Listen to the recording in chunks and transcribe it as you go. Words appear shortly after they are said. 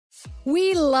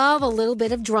We love a little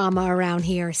bit of drama around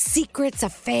here. Secrets,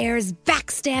 affairs,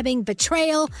 backstabbing,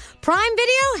 betrayal. Prime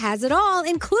Video has it all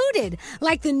included,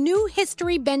 like the new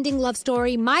history-bending love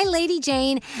story, My Lady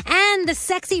Jane, and the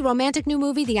sexy romantic new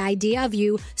movie, The Idea of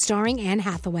You, starring Anne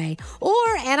Hathaway. Or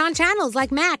add-on channels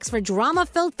like Max for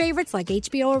drama-filled favorites like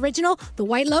HBO original, The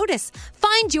White Lotus.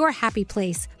 Find your happy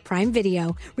place. Prime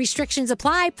Video. Restrictions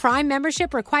apply. Prime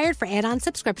membership required for add-on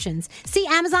subscriptions. See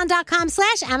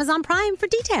Amazon.com/Amazon Prime for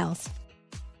details.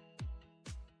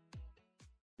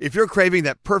 If you're craving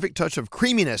that perfect touch of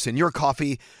creaminess in your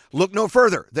coffee, look no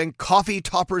further than Coffee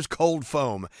Topper's Cold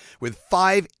Foam with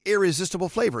 5 irresistible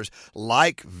flavors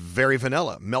like very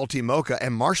vanilla, melty mocha,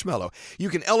 and marshmallow. You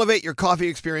can elevate your coffee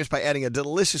experience by adding a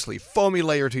deliciously foamy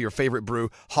layer to your favorite brew,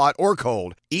 hot or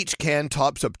cold. Each can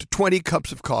tops up to 20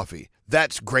 cups of coffee.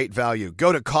 That's great value.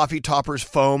 Go to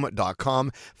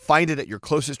coffeetoppersfoam.com, find it at your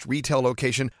closest retail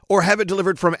location, or have it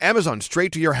delivered from Amazon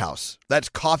straight to your house. That's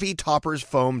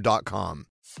coffeetoppersfoam.com.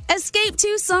 Escape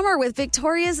to summer with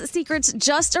Victoria's Secret's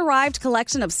just arrived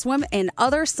collection of swim and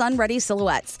other sun-ready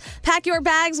silhouettes. Pack your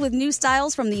bags with new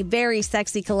styles from the Very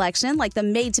Sexy collection, like the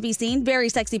made-to-be-seen Very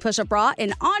Sexy push-up bra,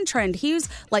 and on-trend hues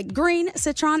like green,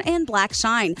 citron, and black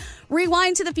shine.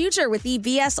 Rewind to the future with the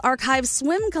VS Archive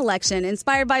swim collection,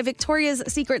 inspired by Victoria's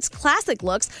Secret's classic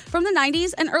looks from the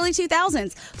 90s and early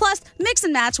 2000s. Plus, mix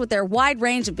and match with their wide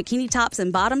range of bikini tops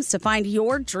and bottoms to find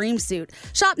your dream suit.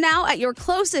 Shop now at your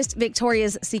closest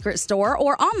Victoria's Secret store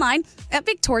or online at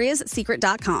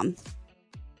victoriassecret.com.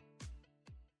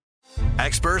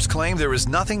 Experts claim there is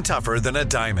nothing tougher than a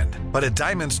diamond. But at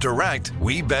Diamonds Direct,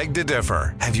 we beg to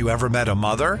differ. Have you ever met a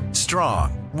mother?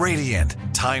 Strong, radiant,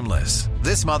 timeless.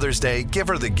 This Mother's Day, give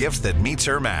her the gift that meets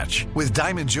her match. With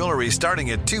diamond jewelry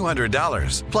starting at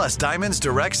 $200. Plus Diamonds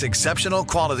Direct's exceptional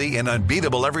quality and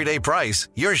unbeatable everyday price,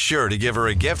 you're sure to give her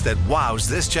a gift that wows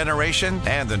this generation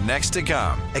and the next to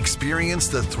come. Experience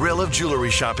the thrill of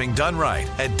jewelry shopping done right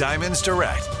at Diamonds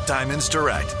Direct. Diamonds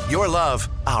Direct. Your love,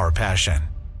 our passion.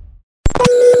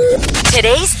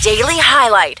 Today's daily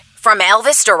highlight from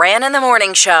Elvis Duran and the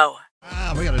Morning Show.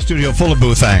 We got a studio full of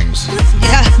boo things.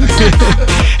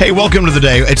 Hey, welcome to the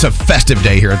day. It's a festive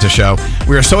day here at the show.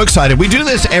 We are so excited. We do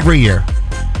this every year.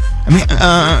 I mean,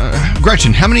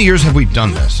 Gretchen, how many years have we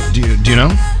done this? Do you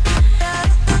know?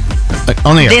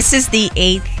 On the air. This is the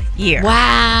 8th year.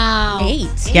 Wow. 8?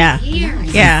 Yeah.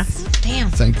 Years. Yeah. Damn.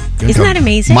 Isn't that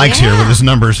amazing? Mike's here with his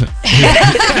numbers. All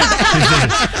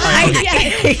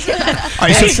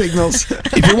right, so signals.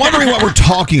 If you're wondering what we're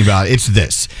talking about, it's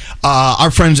this.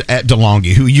 Our friends at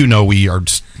DeLonghi, who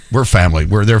we're family.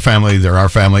 We're their family. They're our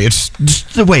family. It's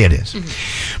just the way it is.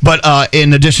 Mm-hmm. But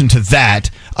in addition to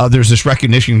that, there's this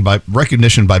recognition by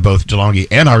both DeLonghi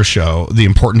and our show, the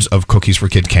importance of Cookies for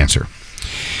Kids Cancer.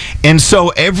 And so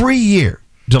every year,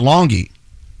 DeLonghi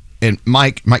and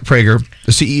Mike Prager,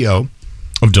 the CEO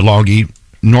of DeLonghi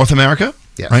North America,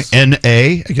 yes. Right?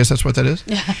 NA, I guess that's what that is.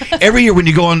 Every year when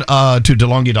you go on to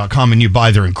DeLonghi.com and you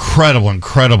buy their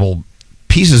incredible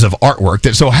pieces of artwork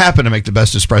that so happen to make the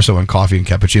best espresso and coffee and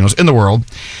cappuccinos in the world,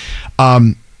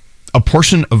 a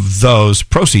portion of those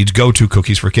proceeds go to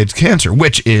Cookies for Kids Cancer,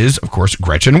 which is, of course,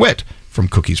 Gretchen Witt from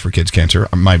Cookies for Kids Cancer,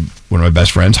 one of my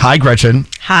best friends. Hi, Gretchen.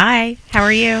 Hi, how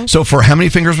are you? So for how many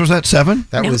fingers was that? 7?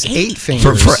 That was 8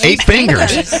 fingers. For 8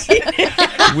 fingers.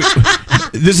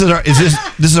 This is our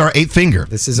 8th finger.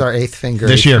 This is our 8th finger.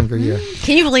 This year.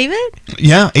 Can you believe it?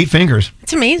 Yeah, 8 fingers.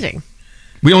 It's amazing.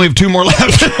 We only have 2 more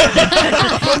left.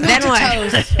 Then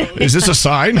what? Is this a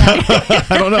sign?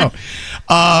 I don't know.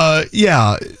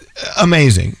 Yeah,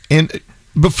 amazing. And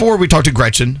before we talk to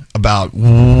Gretchen about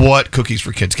what Cookies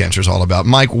for Kids Cancer is all about,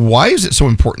 Mike, why is it so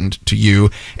important to you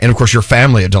and, of course, your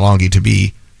family at DeLonghi to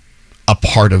be a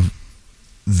part of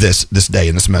this day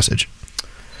and this message?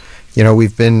 You know,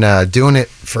 we've been doing it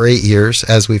for 8 years,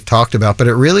 as we've talked about, but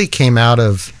it really came out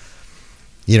of,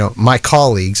 my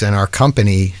colleagues and our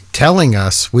company telling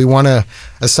us we want to,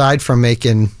 aside from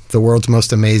making the world's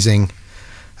most amazing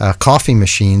coffee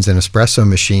machines and espresso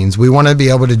machines, we want to be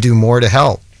able to do more to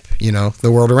help the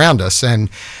world around us. And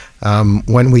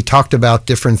when we talked about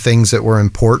different things that were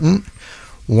important,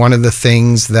 one of the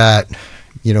things that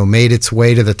made its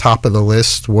way to the top of the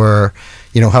list were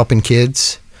helping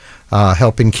kids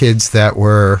that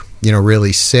were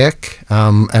really sick,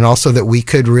 and also that we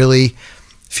could really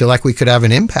feel like we could have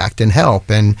an impact and help.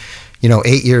 And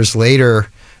 8 years later,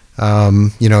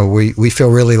 we feel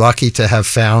really lucky to have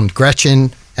found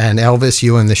Gretchen and Elvis,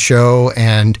 you and the show,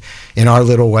 and in our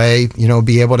little way,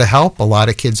 be able to help a lot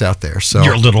of kids out there. So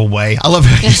your little way, I love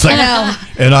it. He's like,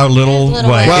 in our little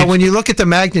way. Well, when you look at the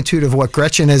magnitude of what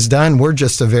Gretchen has done, we're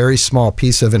just a very small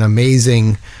piece of an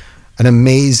amazing an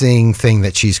amazing thing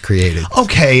that she's created.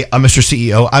 Okay, Mr.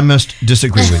 CEO, I must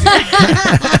disagree with you.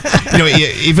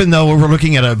 Even though we're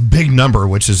looking at a big number,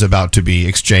 which is about to be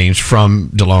exchanged from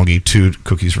DeLonghi to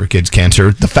Cookies for Kids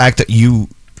Cancer, the fact that you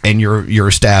and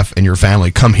your staff and your family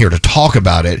come here to talk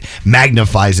about it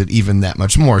magnifies it even that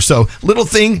much more. So, little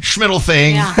thing, schmiddle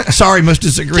thing. Yeah. Sorry, must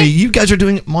disagree. You guys are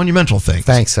doing monumental things.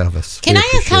 Thanks, Elvis. Can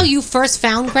I ask how you first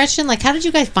found Gretchen? Like, how did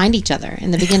you guys find each other in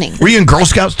the beginning? Were you in Girl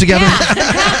Scouts together?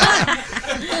 Yeah.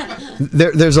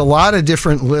 There's a lot of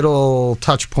different little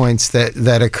touch points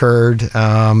that occurred,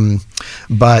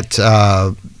 but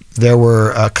there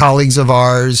were colleagues of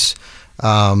ours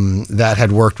that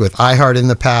had worked with iHeart in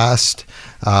the past,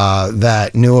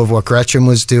 that knew of what Gretchen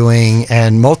was doing,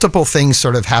 and multiple things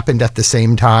sort of happened at the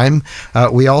same time.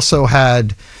 We also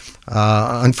had,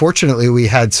 unfortunately, we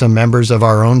had some members of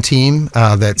our own team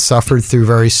that suffered through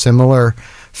very similar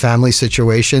family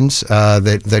situations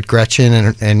that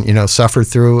Gretchen and suffered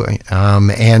through,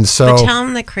 and so. But tell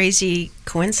them the crazy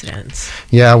coincidence.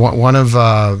 Yeah, one of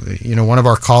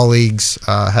our colleagues,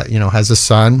 has a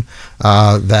son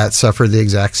that suffered the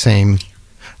exact same.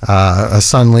 A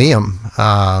son, Liam,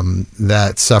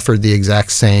 that suffered the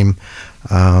exact same,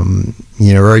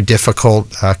 very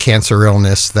difficult cancer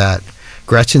illness that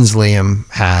Gretchen's Liam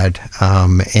had.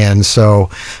 And so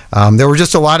there were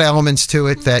just a lot of elements to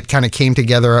it that kind of came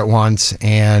together at once.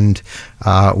 And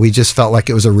we just felt like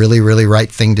it was a really, really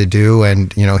right thing to do.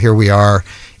 And, here we are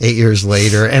 8 years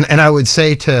later. And I would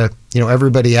say to,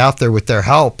 everybody out there with their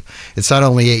help, it's not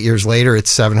only 8 years later, it's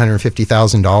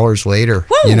 $750,000 later.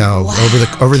 Wow.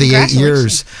 Over the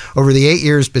 8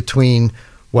 years, between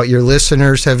what your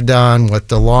listeners have done, what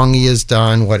DeLonghi has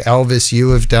done, what Elvis,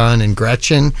 you have done, and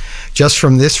Gretchen, just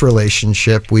from this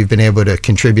relationship, we've been able to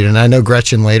contribute. And I know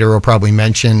Gretchen later will probably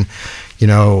mention,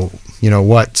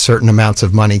 what certain amounts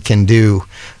of money can do,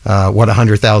 what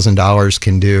 $100,000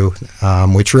 can do,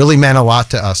 which really meant a lot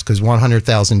to us because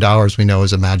 $100,000 we know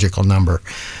is a magical number.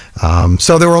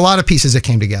 So there were a lot of pieces that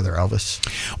came together, Elvis.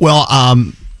 Well,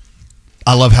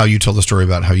 I love how you told the story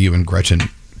about how you and Gretchen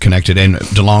connected, and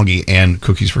DeLonghi and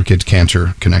Cookies for Kids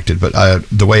Cancer connected. But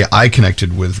the way I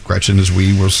connected with Gretchen is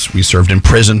we served in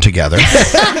prison together.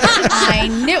 I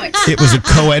knew it. It was a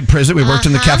co-ed prison. We worked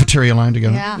in the cafeteria line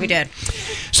together. Yeah, we did.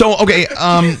 So, okay,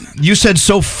 you said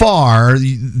so far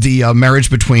the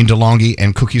marriage between DeLonghi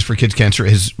and Cookies for Kids Cancer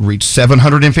has reached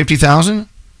 $750,000?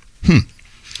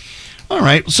 All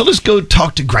right, so let's go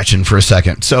talk to Gretchen for a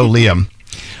second. So, Liam,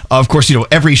 of course,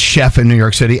 every chef in New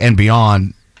York City and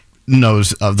beyond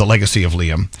knows of the legacy of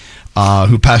Liam,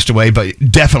 who passed away, but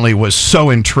definitely was so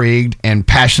intrigued and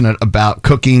passionate about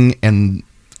cooking and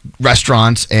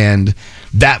restaurants, and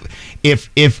that if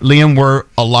Liam were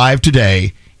alive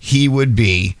today, he would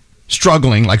be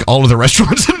struggling like all of the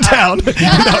restaurants in town. No,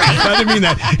 I didn't mean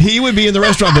that. He would be in the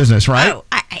restaurant business, right? Oh,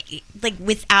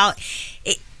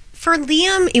 for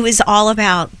Liam, it was all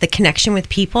about the connection with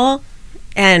people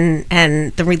and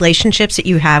the relationships that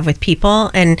you have with people.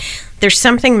 And there's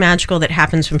something magical that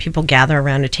happens when people gather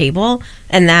around a table,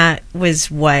 and that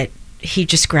was what he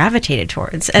just gravitated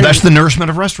towards. And that's the nourishment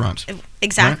of restaurants.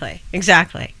 Exactly. Right?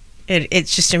 Exactly.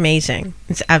 It's just amazing.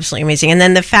 It's absolutely amazing. And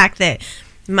then the fact that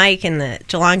Mike and the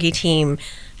DeLonghi team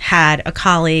had a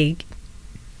colleague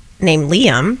named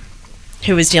Liam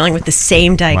who was dealing with the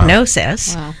same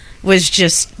diagnosis was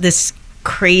just this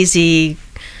crazy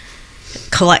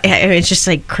it's just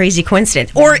like crazy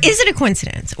coincidence. Or is it a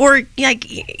coincidence? Or like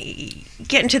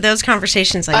get into those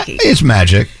conversations like it's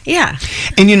magic. Yeah.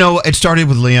 And it started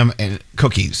with Liam and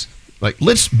cookies. Like,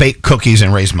 let's bake cookies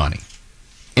and raise money.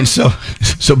 And so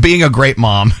being a great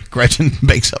mom, Gretchen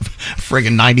bakes up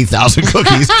friggin' 90,000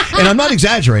 cookies. And I'm not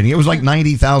exaggerating. It was like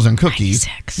 90,000 cookies.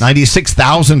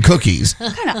 96,000 cookies.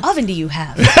 What kind of oven do you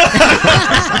have?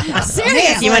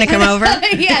 Seriously. You want to come over?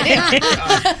 Yeah.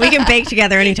 We can bake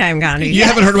together anytime, Gandhi. You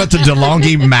haven't heard about the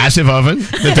DeLonghi massive oven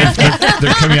that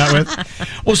they're coming out with?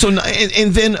 Well, so,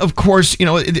 and then, of course,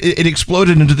 it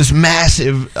exploded into this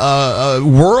massive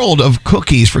world of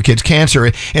Cookies for Kids Cancer,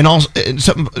 and also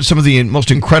some of the most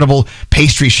incredible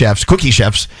pastry chefs, cookie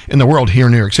chefs in the world here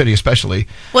in New York City, especially.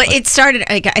 Well, it started,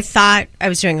 I thought I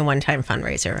was doing a one-time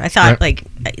fundraiser. I thought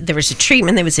there was a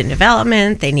treatment that was in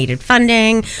development. They needed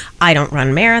funding. I don't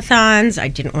run marathons. I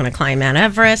didn't want to climb Mount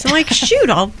Everest. I'm like, shoot,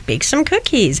 I'll bake some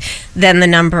cookies. Then the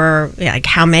number,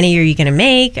 how many are you going to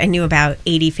make? I knew about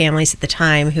 80 families at the time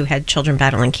time who had children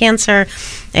battling cancer.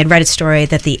 I had read a story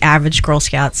that the average Girl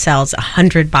Scout sells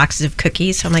 100 boxes of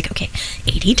cookies. So I'm like, okay,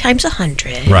 80 times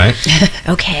 100. Right.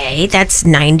 Okay, that's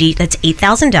 90. That's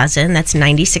 8,000 dozen. That's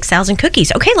 96,000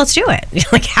 cookies. Okay, let's do it.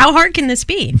 Like, how hard can this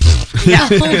be? Yeah.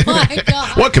 Oh my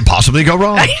God. What could possibly go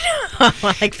wrong?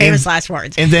 Like famous last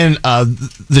words. And then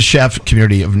the chef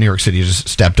community of New York City just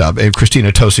stepped up. And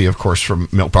Christina Tosi, of course, from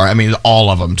Milk Bar. I mean, all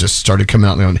of them just started coming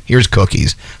out and going, here's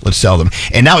cookies. Let's sell them.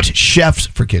 And now it's Chefs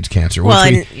for Kids Cancer. Well,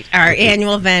 and our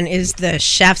annual event is the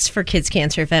Chefs for Kids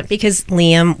Cancer event because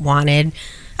Liam wanted,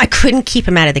 I couldn't keep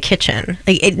him out of the kitchen.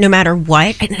 Like, no matter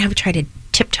what. And I would try to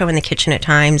tiptoe in the kitchen at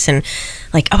times and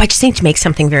like, oh, I just need to make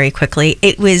something very quickly.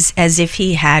 It was as if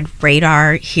he had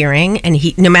radar hearing, and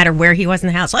he, no matter where he was in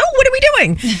the house, like, oh, what are we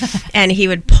doing? And he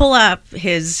would pull up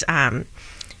his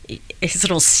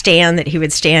little stand that he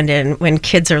would stand in when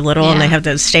kids are little, and they have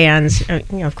those stands.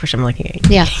 Of course, I'm looking at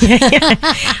you.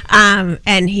 Yeah.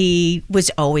 And he was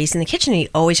always in the kitchen. He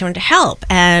always wanted to help.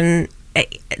 And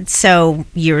so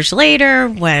years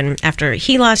later, after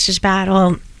he lost his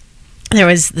battle, there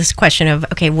was this question of,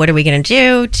 okay, what are we going to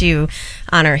do to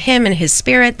honor him and his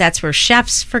spirit? That's where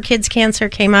Chefs for Kids Cancer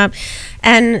came up.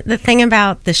 And the thing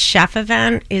about the chef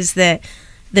event is that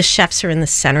the chefs are in the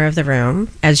center of the room,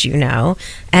 as you know,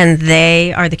 and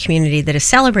they are the community that is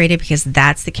celebrated because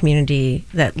that's the community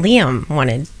that Liam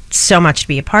wanted so much to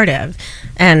be a part of.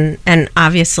 And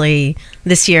obviously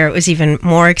this year it was even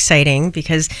more exciting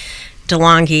because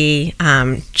DeLonghi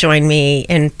joined me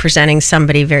in presenting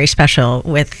somebody very special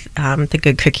with the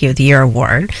Good Cookie of the Year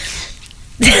award.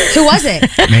 Who was it?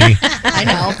 Me. I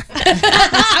know.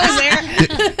 I was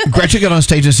there. Gretchen got on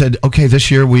stage and said, okay,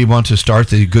 this year we want to start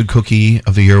the Good Cookie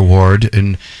of the Year award,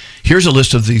 and here's a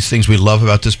list of these things we love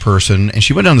about this person. And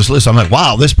she went down this list. I'm like,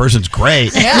 wow, this person's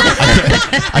great. Yeah.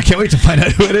 I can't wait to find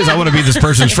out who it is. I want to be this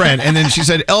person's friend. And then she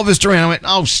said, Elvis Duran. I went,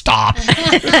 oh, stop.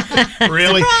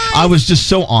 Really? I was just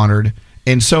so honored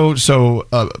and so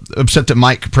upset that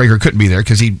Mike Prager couldn't be there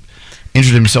because he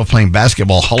injured himself playing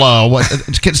basketball. Hello. What?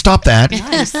 Stop that.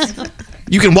 Yes.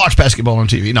 You can watch basketball on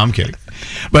TV. No, I'm kidding.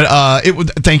 But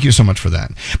thank you so much for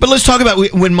that. But let's talk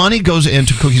about when money goes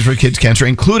into Cookies for Kids Cancer,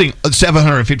 including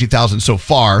 $750,000 so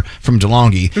far from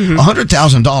DeLonghi.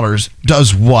 $100,000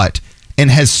 does what and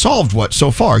has solved what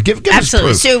so far? Give us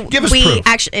proof. So give us proof.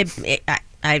 Actually,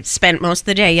 I spent most of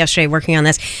the day yesterday working on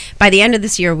this. By the end of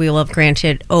this year, we will have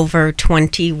granted over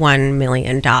 $21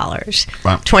 million. Wow.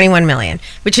 $21 million,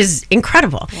 which is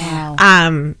incredible. Wow.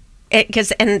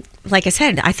 And like I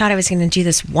said, I thought I was going to do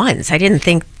this once. I didn't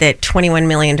think that $21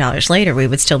 million later we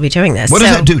would still be doing this. What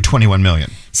does that do, $21 million?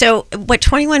 So what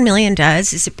 $21 million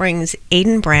does is it brings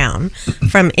Aiden Brown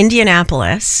from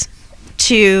Indianapolis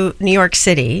to New York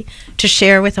City to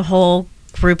share with a whole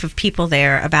group of people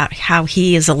there about how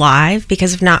he is alive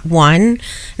because of not one,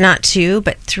 not two,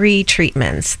 but 3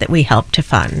 treatments that we helped to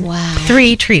fund. Wow.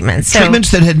 3 treatments. Treatments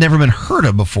that had never been heard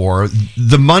of before.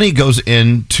 The money goes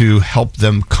in to help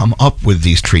them come up with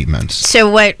these treatments. So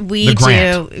what we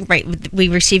do, right, we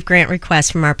receive grant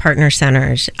requests from our partner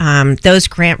centers. Those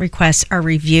grant requests are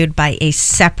reviewed by a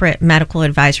separate medical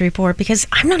advisory board because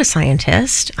I'm not a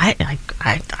scientist.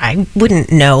 I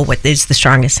wouldn't know what is the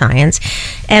strongest science.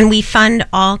 And we fund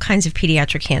all kinds of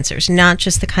pediatric cancers, not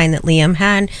just the kind that Liam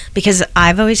had, because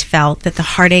I've always felt that the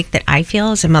heartache that I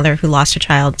feel as a mother who lost a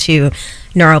child to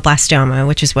neuroblastoma,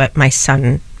 which is what my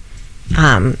son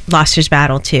lost his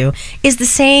battle to, is the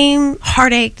same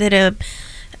heartache that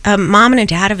a mom and a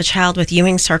dad of a child with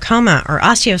Ewing sarcoma or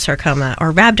osteosarcoma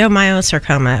or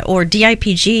rhabdomyosarcoma or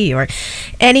DIPG or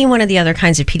any one of the other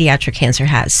kinds of pediatric cancer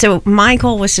has. So my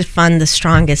goal was to fund the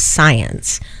strongest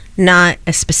science, not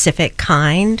a specific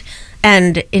kind.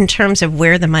 And in terms of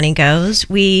where the money goes,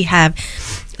 we have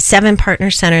 7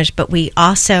 partner centers, but we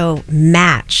also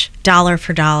match dollar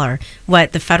for dollar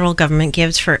what the federal government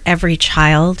gives for every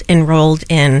child enrolled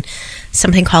in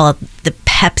something called the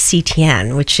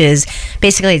PEP-CTN, which is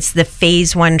basically it's the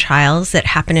phase 1 trials that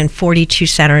happen in 42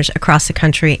 centers across the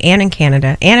country and in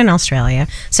Canada and in Australia,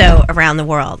 so around the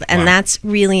world. And that's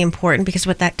really important because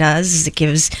what that does is it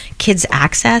gives kids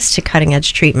access to cutting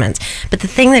edge treatments. But the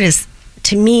thing that is,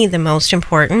 to me, the most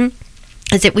important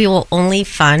is that we will only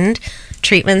fund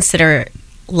treatments that are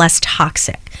less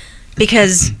toxic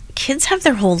because kids have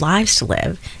their whole lives to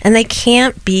live and they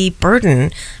can't be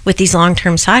burdened with these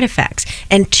long-term side effects.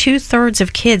 And 2/3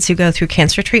 of kids who go through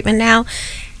cancer treatment now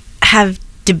have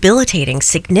debilitating,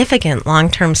 significant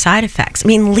long-term side effects. I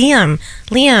mean,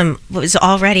 Liam was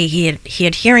already, he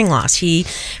had hearing loss. He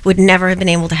would never have been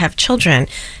able to have children.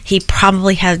 He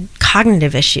probably had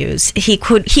cognitive issues.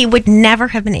 He would never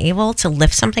have been able to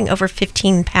lift something over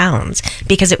 15 pounds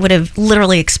because it would have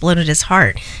literally exploded his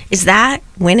heart. Is that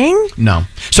winning? No.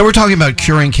 So we're talking about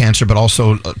curing cancer, but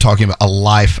also talking about a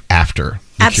life after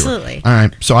the Absolutely. cure. All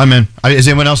right. So I'm in. Is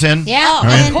anyone else in? Yeah,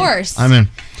 Right. of course. I'm in.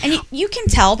 And you can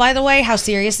tell, by the way, how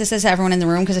serious this is to everyone in the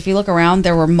room, because if you look around,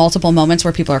 there were multiple moments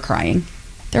where people are crying.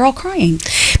 They're all crying.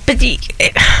 But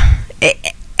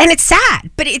and it's sad,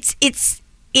 but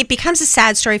it becomes a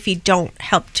sad story if you don't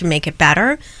help to make it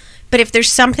better. But if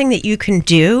there's something that you can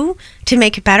do to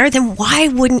make it better, then why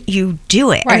wouldn't you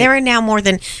do it? Right. And there are now more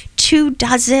than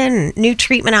 24 new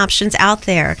treatment options out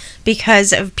there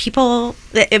because of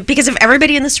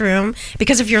everybody in this room,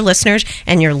 because of your listeners,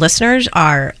 and your listeners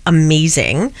are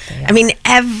amazing. I mean,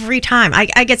 every time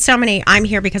I get so many, I'm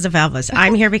here because of Elvis.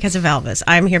 I'm here because of Elvis.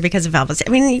 I'm here because of Elvis. I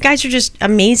mean, you guys are just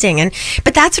amazing.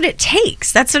 But that's what it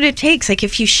takes. That's what it takes. Like,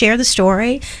 if you share the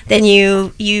story, then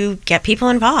you get people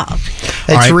involved.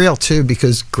 It's real too,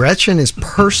 because Gretchen is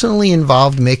personally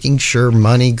involved making sure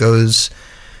money goes,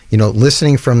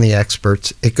 listening from the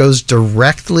experts, it goes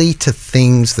directly to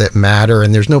things that matter,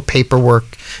 and there's no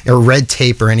paperwork or red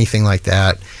tape or anything like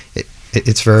that.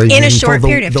 It's very in meaningful, a short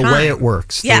period of time. The way it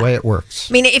works. Yeah. The way it works.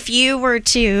 I mean, if you were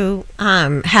to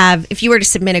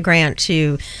submit a grant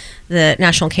to the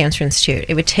National Cancer Institute,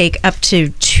 it would take up to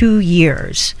 2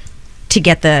 years to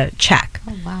get the check.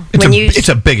 Oh, wow. It's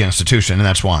a big institution, and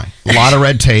that's why. A lot of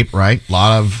red tape, right? A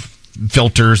lot of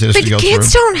filters that has But to go through.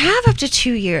 kids don't have up to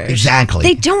 2 years. Exactly.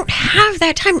 They don't have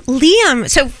that time. Liam,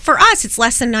 so for us, it's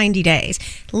less than 90 days.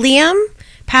 Liam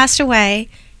passed away.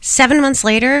 7 months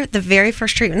later, the very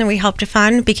first treatment that we helped to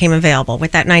fund became available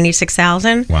with that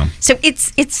 $96,000. Wow. So it's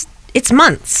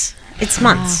months. It's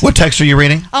months. What text are you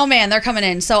reading? Oh, man, they're coming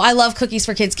in. So I love Cookies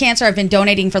for Kids Cancer. I've been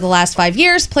donating for the last 5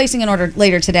 years, placing an order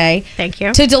later today. Thank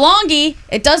you. To DeLonghi,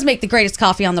 it does make the greatest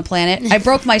coffee on the planet. I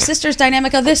broke my sister's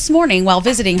Dynamica this morning while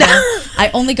visiting her. I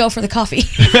only go for the coffee.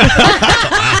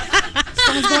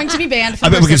 Someone's going to be banned. I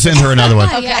bet we can send her another one.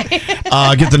 Okay.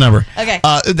 Get the number. Okay.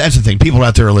 That's the thing. People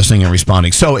out there are listening and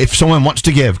responding. So if someone wants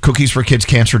to give,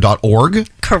 cookiesforkidscancer.org.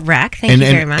 Correct. Thank you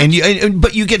very much.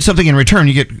 But you get something in return.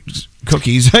 You get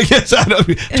cookies. I guess I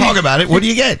don't talk about it. What do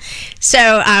you get?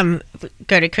 So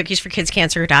go to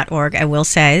cookiesforkidscancer.org. I will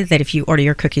say that if you order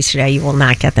your cookies today, you will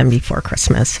not get them before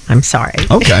Christmas. I'm sorry.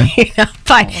 Okay.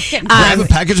 But grab a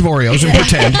package of Oreos and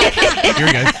pretend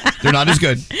you're good. They're not as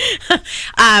good.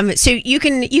 So you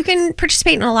can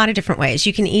participate in a lot of different ways.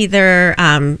 You can either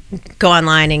go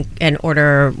online and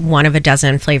order one of a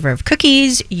dozen flavor of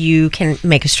cookies. You can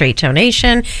make a straight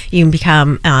donation. You can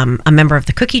become a member of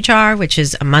the Cookie Jar, which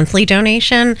is a monthly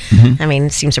donation. I mean,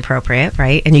 it seems appropriate,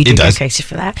 right? And you do get cookies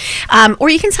for that. Or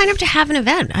you can sign up to have an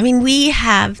event. I mean,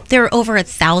 there are over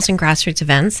 1,000 grassroots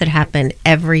events that happen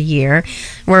every year.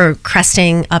 We're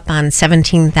cresting up on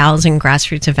 17,000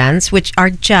 grassroots events, which are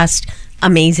just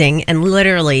amazing and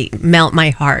literally melt my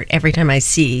heart every time I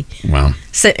see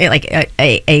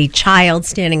a child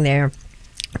standing there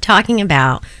talking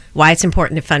about why it's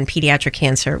important to fund pediatric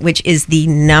cancer, which is the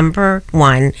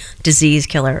 #1 disease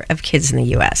killer of kids in the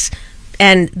U.S.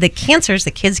 And the cancers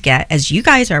that kids get, as you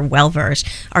guys are well versed,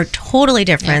 are totally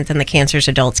different than the cancers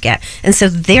adults get. And so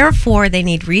therefore they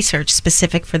need research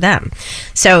specific for them.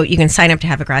 So you can sign up to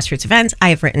have a grassroots event. I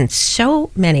have written so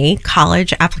many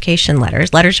college application letters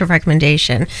of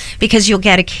recommendation, because you'll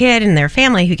get a kid and their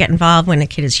family who get involved when a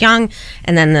kid is young,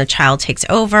 and then the child takes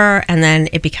over, and then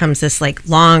it becomes this like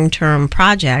long-term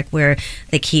project where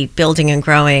they keep building and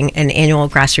growing an annual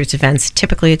grassroots events.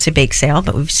 Typically it's a bake sale,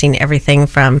 but we've seen everything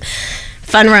from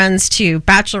fun runs to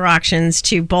bachelor auctions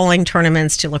to bowling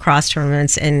tournaments to lacrosse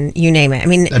tournaments, and you name it. I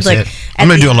mean, that's it. I'm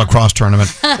going to do a lacrosse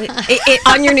tournament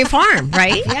on your new farm,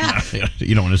 right? Yeah.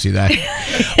 You don't want to see that.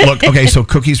 Look, okay, so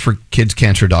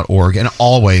cookiesforkidscancer.org, and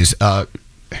always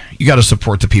you got to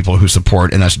support the people who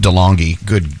support, and that's DeLonghi.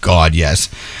 Good God, yes.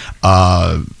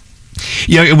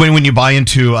 When you buy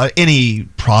into any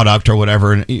product or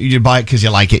whatever, and you buy it because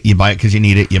you like it, you buy it because you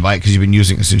need it, you buy it because you've been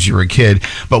using it since you were a kid.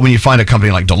 But when you find a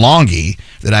company like DeLonghi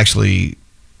that actually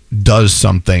does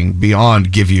something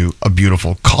beyond give you a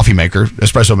beautiful coffee maker,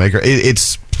 espresso maker,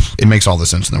 it makes all the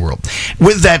sense in the world.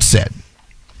 With that said,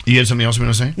 you had something else you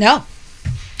want to say? No.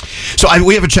 So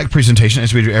we have a check presentation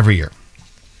as we do every year.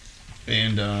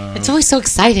 And it's always so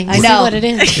exciting to I know see what it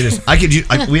is. It is.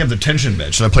 We have the tension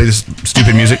bed. Should I play this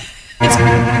stupid music? That's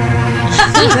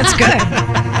good.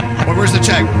 Well, where's the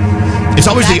check? It's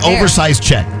always the oversized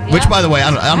check, which, by the way,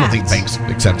 I don't think banks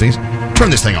accept these. $2,000. Turn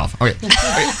this thing off. Okay.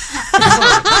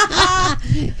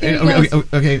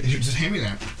 Okay. Just hand me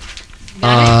that.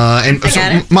 And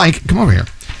so, Mike, come over here.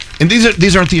 And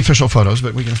these aren't the official photos,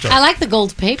 but we can start. I like the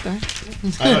gold paper.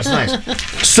 Oh, that's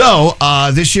nice. So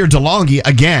this year, DeLonghi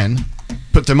again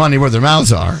put their money where their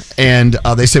mouths are, and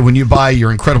they said when you buy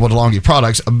your incredible DeLonghi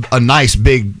products, a nice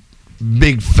big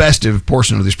festive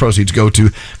portion of these proceeds go to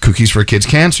Cookies for Kids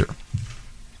Cancer.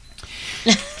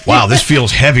 Wow, this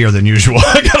feels heavier than usual.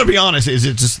 I gotta be honest. Is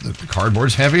it just the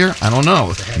cardboard's heavier? I don't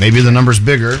know. Maybe the number's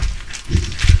bigger.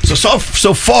 So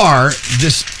far,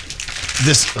 this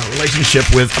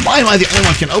relationship with, why am I the only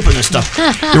one who can open this stuff?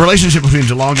 The relationship between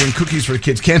DeLonghi and Cookies for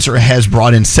Kids Cancer has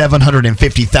brought in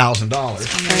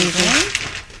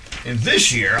 $750,000. And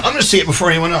this year, I'm going to see it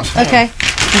before anyone else. Okay.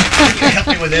 Help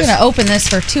me with this. I'm going to open this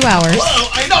for 2 hours. Hello,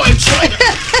 I know. I'm trying to.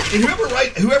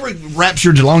 Whoever wraps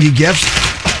your DeLonghi gifts,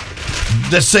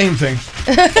 the same thing.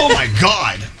 Oh my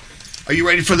God. Are you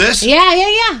ready for this?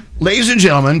 Yeah. Ladies and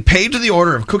gentlemen, paid to the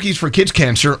order of Cookies for Kids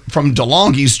Cancer from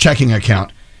DeLonghi's checking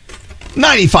account.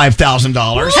 $95,000.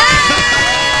 Oh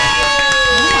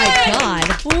my God.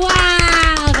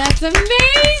 Wow, that's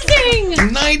amazing.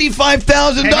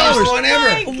 $95,000. One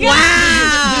ever.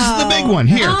 Wow. This is the big one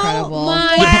here. Incredible. Oh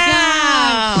my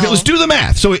God. Okay, let's do the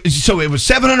math. So it was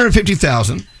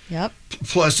 $750,000 Yep.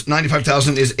 plus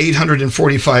 $95,000 is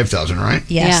 $845,000, right?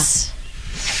 Yes.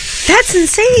 That's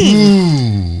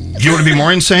insane. Do you want to be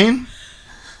more insane?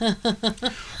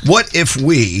 What if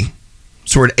we,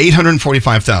 so we're at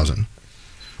 $845,000.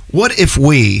 What if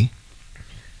we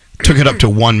took it up to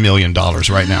 $1 million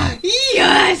right now?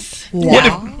 Yes. Wow. What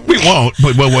if, we won't,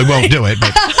 but we won't do it.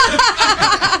 But.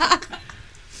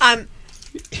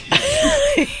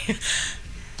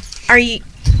 Are you?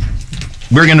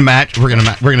 We're gonna match. We're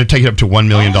gonna take it up to $1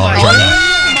 million right now.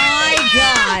 My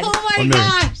God. Oh my 1 million.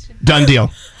 gosh. Done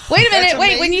deal. Wait a minute.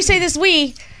 Wait, when you say this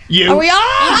we, You. are we on?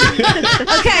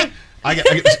 Okay. I got,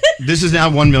 this is now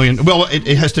 $1 million. Well, it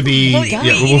has to be. We'll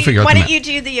figure out. Why the don't math. you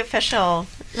do the official?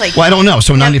 Like, Well, I don't know.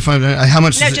 So 95. How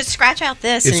much? no, is just it? scratch out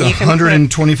this. It's and you can put-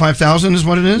 125,000 is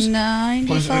what it is.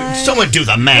 95. Someone do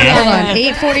the Hold math. on.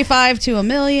 845 to $1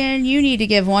 million. You need to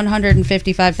give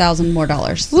 $155,000 more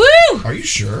dollars. Woo. Are you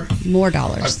sure? More I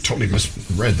dollars. totally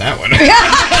misread that one. Wow.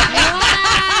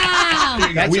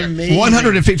 That's amazing.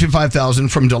 $155,000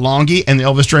 from DeLonghi and the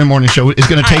Elvis Duran Morning Show is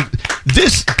going to take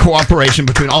this cooperation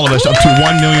between all of us up to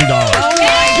 $1 million.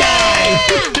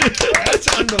 That's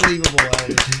unbelievable.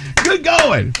 Good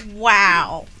going.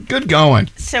 Wow. Good going.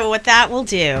 So what that will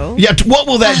do? Yeah, what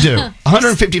will that do?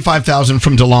 $155,000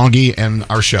 from DeLonghi and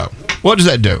our show. What does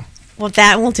that do? What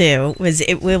that will do was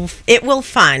it will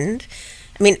fund.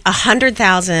 I mean,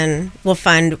 $100,000 will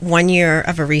fund 1 year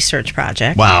of a research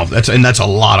project. Wow, that's a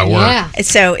lot of work. Yeah.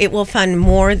 So it will fund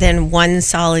more than one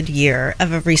solid year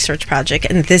of a research project.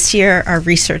 And this year, our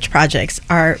research projects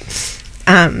are,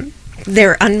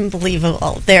 they're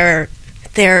unbelievable. They're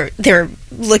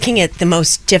looking at the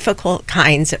most difficult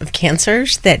kinds of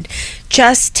cancers that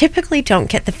just typically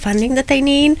don't get the funding that they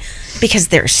need because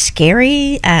they're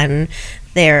scary and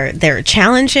they're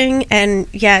challenging, and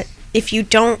yet if you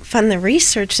don't fund the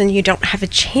research, then you don't have a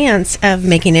chance of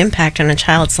making an impact on a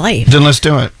child's life. Then let's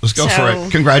do it. Let's go for So-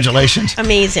 it. Congratulations.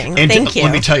 Amazing. And Thank you.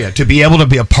 Let me tell you, to be able to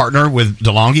be a partner with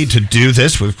DeLonghi to do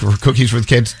this for Cookies with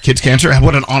Kids Cancer,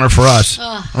 what an honor for us.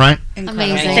 Right?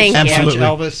 Amazing. Thank you. Absolutely.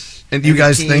 Elvis. And you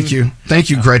guys, thank you. Thank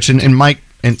you, Gretchen and Mike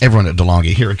and everyone at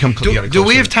DeLonghi. Here, come Do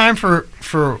we have time for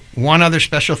one other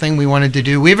special thing we wanted to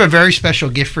do? We have a very special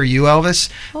gift for you, Elvis.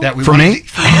 That we For wanted me?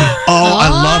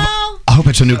 I hope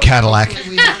it's a new Cadillac.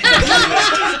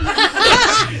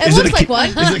 It looks like one.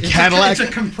 Is it a Cadillac? It's a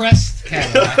compressed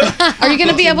Cadillac. Are you going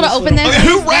to be able to open this? Okay,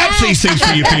 who wraps these things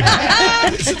for you people?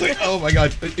 This is like, oh my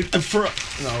God. Please, oh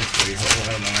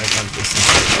my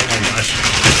gosh.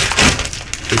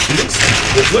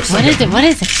 It looks What like is it? What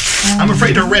is it? I'm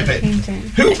afraid to rip it.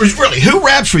 Who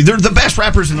wraps for you? They're the best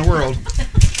rappers in the world.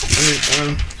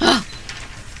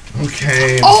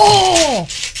 Okay. Oh!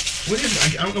 What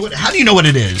is it? I don't know how do you know what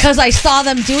it is? Because I saw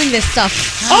them doing this stuff.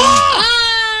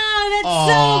 Oh, that's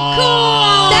so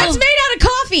cool. That's made out of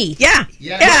coffee. Yeah.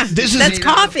 Yeah. That's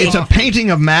coffee. It's a painting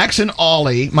of Max and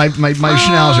Ollie, my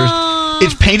schnauzers.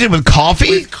 It's painted with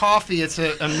coffee. With coffee. It's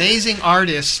an amazing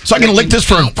artist. So I can lick this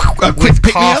for a quick with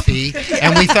pick me up? coffee.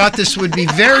 And we thought this would be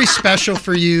very special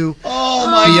for you. Oh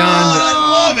my Beyond- God, I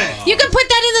love it. You can put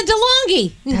that in the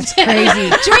DeLonghi. That's crazy.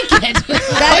 Drink it.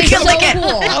 That is can't so lick it.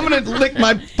 cool. I'm gonna lick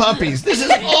my puppies. This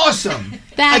is awesome.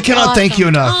 That's I cannot thank awesome. you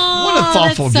enough. Oh, What a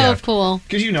thoughtful that's so gift. cool.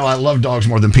 Because you know I love dogs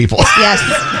more than people. Yes.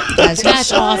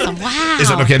 That's awesome. Wow.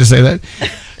 Is it okay to say that?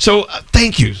 So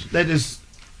thank you. That is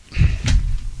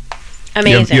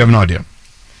Amazing. You have no idea.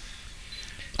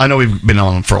 I know we've been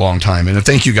on for a long time, and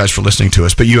thank you guys for listening to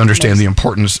us, but you understand the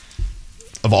importance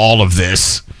of all of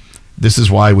this. This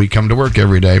is why we come to work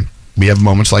every day. We have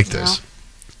moments like this.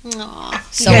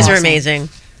 Aww. You guys are amazing.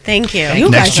 Thank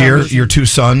you. Next year, your two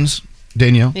sons,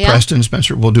 Danielle, Preston, and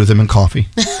Spencer, we'll do them in coffee.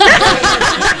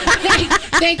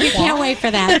 Thank you. Can't wait for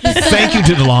that. Thank you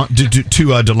to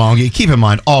DeLonghi. Keep in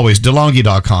mind, always,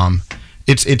 DeLonghi.com.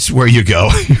 It's where you go.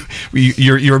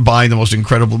 You're buying the most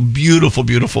incredible, beautiful,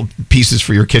 beautiful pieces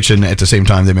for your kitchen. At the same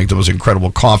time, they make the most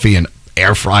incredible coffee and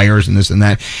air fryers and this and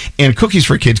that. And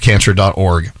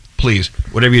cookiesforkidscancer.org. Please,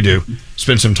 whatever you do,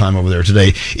 spend some time over there today.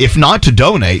 If not to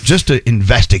donate, just to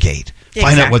investigate.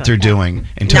 Find out what they're doing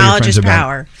and tell your friends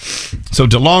about it. So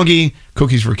DeLonghi,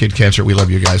 Cookies for Kid Cancer, we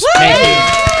love you guys. Thank you.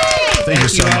 Thank you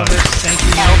so much.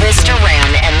 Elvis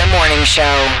Duran and the Morning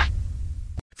Show.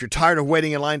 If you're tired of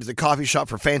waiting in line to the coffee shop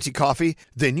for fancy coffee,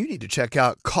 then you need to check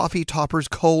out Coffee Topper's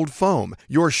Cold Foam,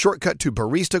 your shortcut to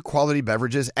barista quality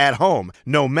beverages at home.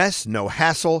 No mess, no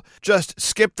hassle. Just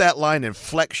skip that line and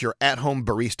flex your at-home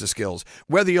barista skills.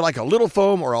 Whether you like a little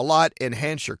foam or a lot,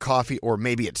 enhance your coffee, or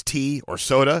maybe it's tea or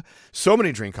soda. So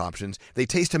many drink options. They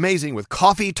taste amazing with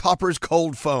Coffee Topper's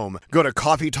Cold Foam. Go to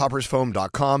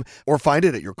coffeetoppersfoam.com or find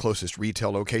it at your closest retail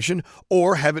location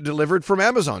or have it delivered from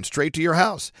Amazon straight to your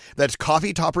house. That's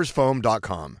coffeetoppersfoam.com.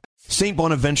 St.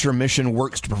 Bonaventure Mission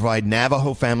works to provide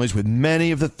Navajo families with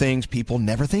many of the things people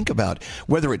never think about.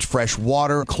 Whether it's fresh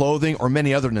water, clothing, or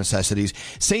many other necessities,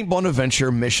 St.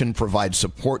 Bonaventure Mission provides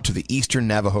support to the Eastern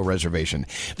Navajo Reservation.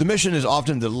 The mission is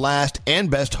often the last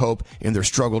and best hope in their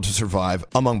struggle to survive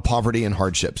among poverty and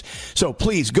hardships. So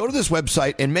please go to this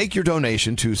website and make your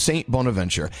donation to St.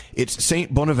 Bonaventure. It's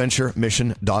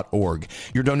stbonaventuremission.org.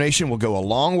 Your donation will go a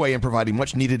long way in providing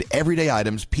much needed everyday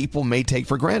items people may take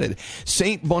for granted.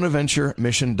 stbonaventuremission.org.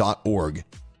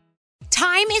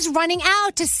 Time is running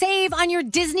out to save on your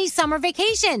Disney summer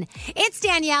vacation. It's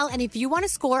Danielle, and if you want to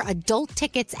score adult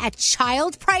tickets at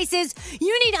child prices,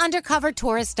 you need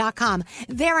UndercoverTourist.com.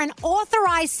 They're an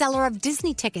authorized seller of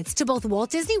Disney tickets to both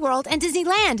Walt Disney World and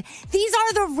Disneyland. These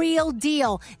are the real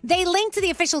deal. They link to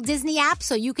the official Disney app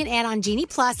so you can add on Genie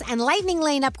Plus and Lightning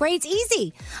Lane upgrades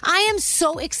easy. I am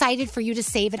so excited for you to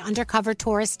save at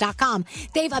UndercoverTourist.com.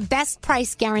 They have a best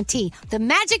price guarantee. The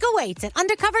magic awaits at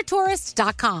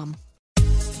UndercoverTourist.com.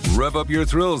 Rev up your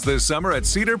thrills this summer at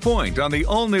Cedar Point on the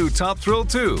all-new Top Thrill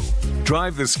 2.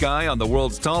 Drive the sky on the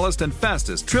world's tallest and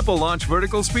fastest triple-launch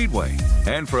vertical speedway.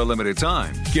 And for a limited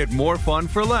time, get more fun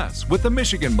for less with the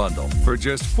Michigan Bundle for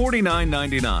just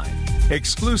 $49.99.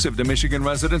 Exclusive to Michigan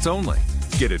residents only.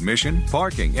 Get admission,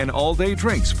 parking, and all-day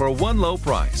drinks for one low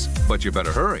price. But you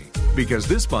better hurry, because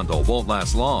this bundle won't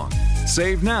last long.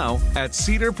 Save now at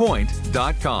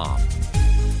cedarpoint.com.